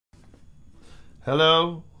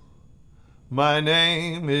Hello, my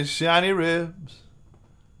name is SHINYRIBS.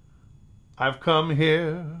 I've come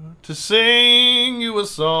here to sing you a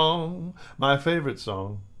song, my favorite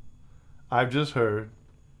song I've just heard.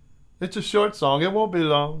 It's a short song, it won't be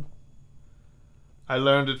long. I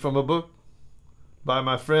learned it from a book by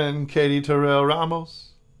my friend Terrell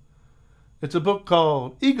Ramos. It's a book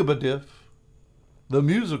called Ee-Guh-Buh-Dif The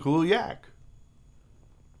Musical Yak.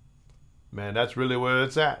 Man, that's really where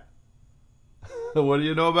it's at. What do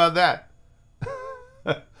you know about that?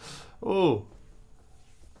 Oh,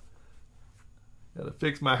 gotta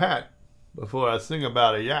fix my hat before I sing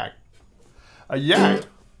about a yak. A yak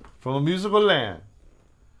from a musical land.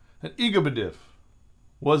 And Ee-Guh-Buh-Dif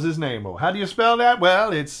was his name. Oh, how do you spell that?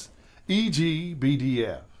 Well, it's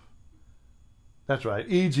EGBDF. That's right,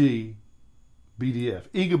 EGBDF.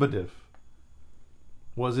 Ee-Guh-Buh-Dif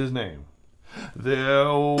was his name.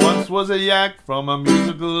 There once was a yak from a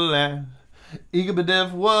musical land.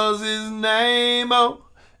 Ee-Guh-Buh-Dif was his name. Oh,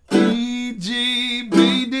 EGBDF,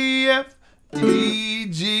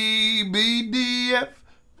 EGBDF,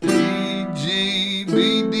 EGBDF,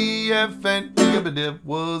 and Ee-Guh-Buh-Dif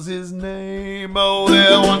was his name. Oh,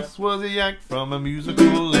 there once was a yak from a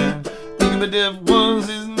musical land. Ee-Guh-Buh-Dif was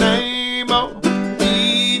his name. Oh,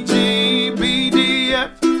 EGBDF,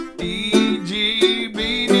 EGBDF,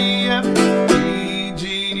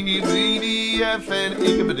 EGBDF, and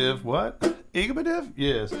Ee-Guh-Buh-Dif. What? Ee-Guh-Buh-Dif?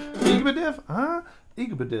 Yes. Ee-Guh-Buh-Dif? Huh?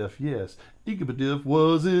 Ee-Guh-Buh-Dif, yes. Ee-Guh-Buh-Dif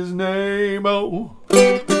was his name. Oh.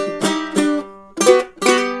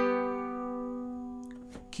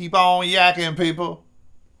 Keep on yakking, people.